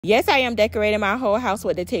Yes, I am decorating my whole house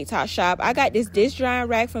with the TikTok shop. I got this dish drying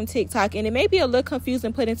rack from TikTok, and it may be a little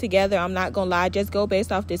confusing putting together. I'm not gonna lie, just go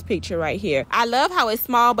based off this picture right here. I love how it's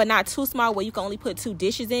small, but not too small where you can only put 2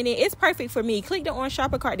 dishes in it. It's perfect for me. Click the orange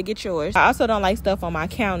shopper cart to get yours. I also don't like stuff on my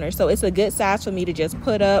counter, so it's a good size for me to just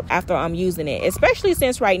put up after I'm using it, especially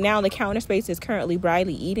since right now the counter space is currently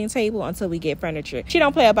Briley's eating table until we get furniture. She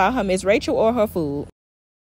don't play about her Miss Rachel or her food.